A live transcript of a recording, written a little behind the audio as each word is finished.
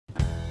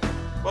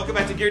Welcome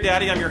back to Gear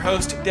Daddy. I'm your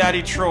host,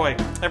 Daddy Troy.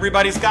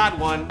 Everybody's got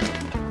one,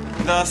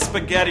 the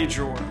spaghetti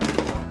drawer.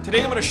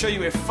 Today I'm going to show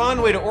you a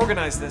fun way to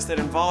organize this that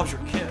involves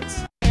your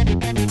kids.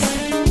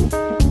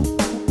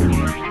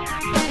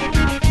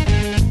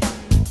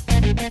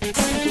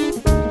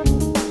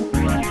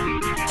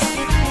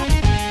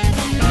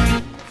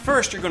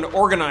 First, you're going to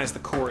organize the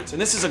cords,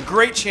 and this is a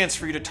great chance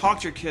for you to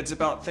talk to your kids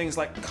about things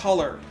like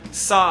color,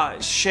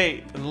 size,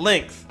 shape, and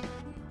length.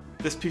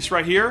 This piece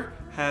right here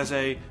has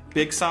a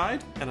big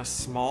side and a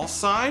small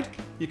side.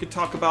 You can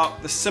talk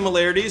about the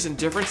similarities and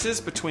differences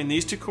between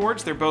these two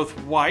cords. They're both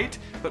white,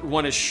 but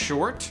one is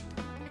short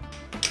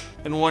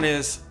and one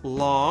is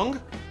long.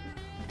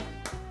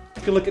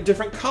 You can look at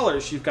different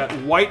colors. You've got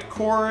white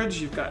cords,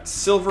 you've got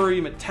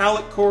silvery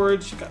metallic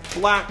cords, you've got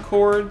black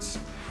cords.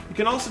 You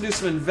can also do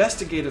some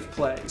investigative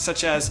play,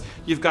 such as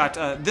you've got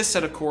this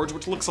set of chords,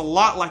 which looks a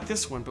lot like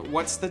this one, but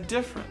what's the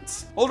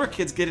difference? Older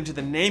kids get into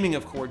the naming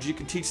of chords. You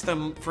can teach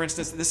them, for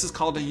instance, this is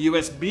called a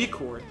USB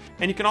chord.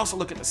 And you can also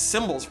look at the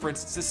symbols. For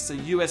instance, this is a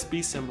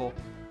USB symbol.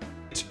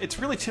 It's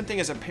really tempting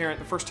as a parent,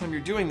 the first time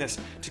you're doing this,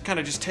 to kind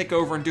of just take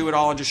over and do it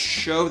all and just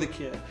show the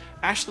kid.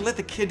 Actually, let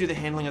the kid do the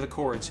handling of the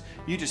chords.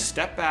 You just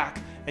step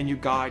back and you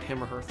guide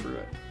him or her through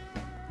it.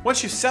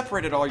 Once you've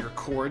separated all your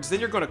cords, then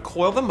you're going to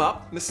coil them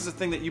up. This is a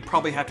thing that you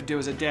probably have to do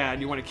as a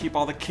dad. You want to keep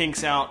all the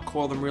kinks out,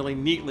 coil them really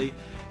neatly,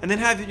 and then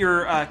have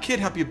your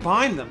kid help you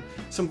bind them.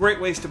 Some great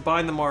ways to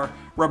bind them are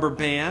rubber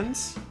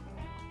bands,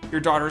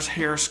 your daughter's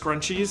hair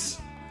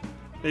scrunchies,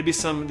 maybe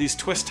some of these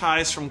twist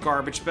ties from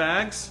garbage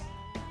bags,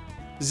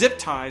 zip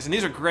ties, and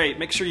these are great.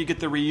 Make sure you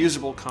get the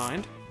reusable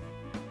kind.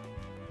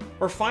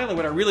 Or finally,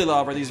 what I really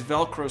love are these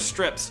Velcro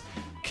strips.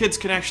 Kids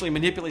can actually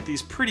manipulate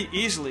these pretty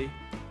easily.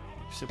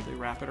 Simply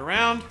wrap it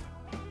around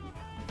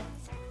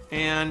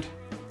and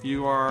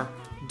you are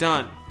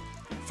done.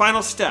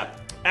 Final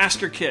step, ask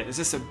your kid, is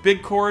this a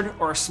big cord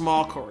or a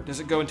small cord? Does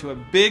it go into a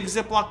big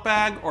Ziploc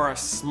bag or a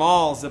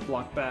small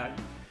Ziploc bag?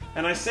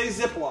 And I say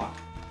Ziploc.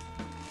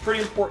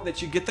 Pretty important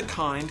that you get the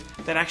kind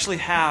that actually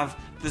have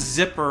the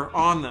zipper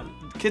on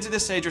them. Kids at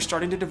this age are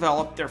starting to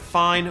develop their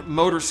fine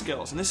motor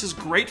skills, and this is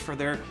great for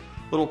their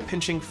little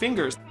pinching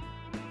fingers.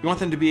 You want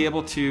them to be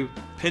able to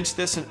pinch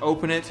this and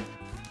open it,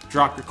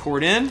 drop your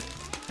cord in,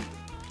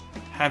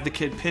 have the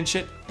kid pinch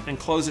it and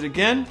close it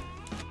again.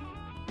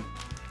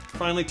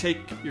 Finally, take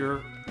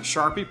your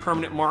Sharpie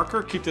permanent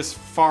marker, keep this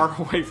far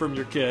away from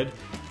your kid,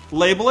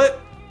 label it.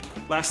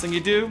 Last thing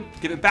you do,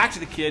 give it back to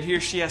the kid. He or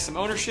she has some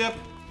ownership,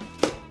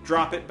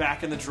 drop it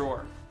back in the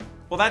drawer.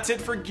 Well, that's it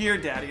for Gear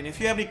Daddy, and if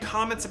you have any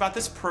comments about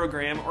this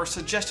program or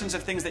suggestions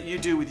of things that you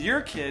do with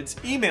your kids,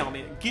 email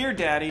me at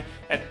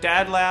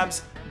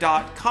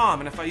geardaddy@dadlabs.com,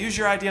 and if I use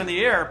your idea on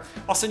the air,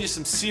 I'll send you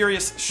some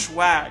serious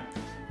swag.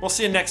 We'll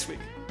see you next week.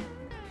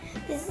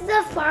 This is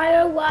a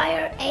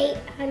Firewire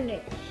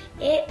 800.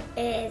 It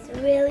is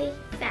really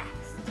fast.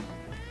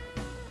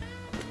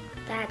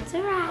 That's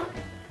a wrap.